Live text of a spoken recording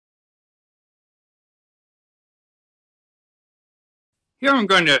Here I'm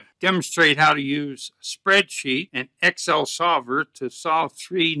going to demonstrate how to use a spreadsheet and Excel solver to solve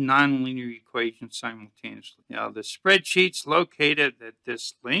three nonlinear equations simultaneously. Now the spreadsheet's located at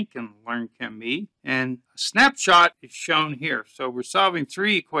this link in LearnChemE, and a snapshot is shown here. So we're solving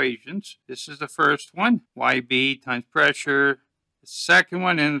three equations. This is the first one, YB times pressure, the second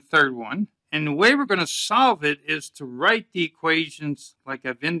one, and the third one. And the way we're going to solve it is to write the equations like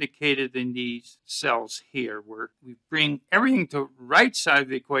I've indicated in these cells here, where we bring everything to the right side of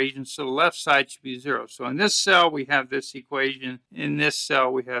the equation, so the left side should be 0. So in this cell, we have this equation. In this cell,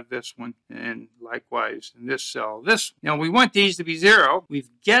 we have this one. And likewise, in this cell, this. Now, we want these to be 0. We've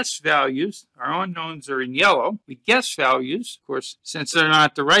guessed values. Our unknowns are in yellow. We guess values. Of course, since they're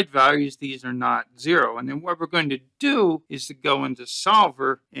not the right values, these are not 0. And then what we're going to do is to go into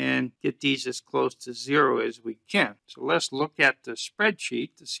solver and get these as close to 0 as we can. So let's look at the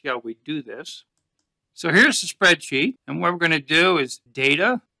spreadsheet to see how we do this. So here's the spreadsheet, and what we're going to do is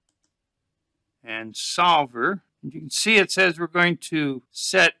data and solver. And you can see it says we're going to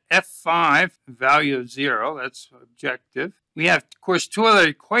set F5 value of 0. That's objective. We have, of course, two other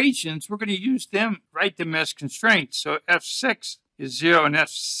equations. We're going to use them, write them as constraints. So F6 is 0 and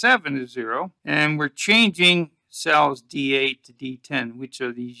F7 is 0. And we're changing cells D8 to D10, which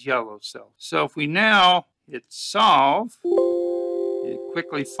are these yellow cells. So if we now hit solve, it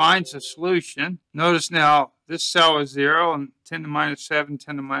quickly finds a solution. Notice now this cell is 0 and 10 to the minus 7,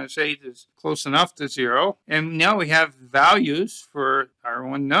 10 to the minus 8 is close enough to 0. And now we have values for our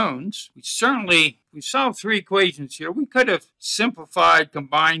unknowns. We solved three equations here. We could have simplified,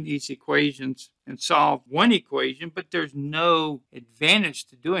 combined these equations and solved one equation, but there's no advantage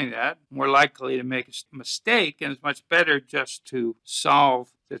to doing that. More likely to make a mistake, and it's much better just to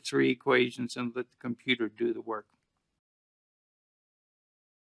solve the three equations and let the computer do the work.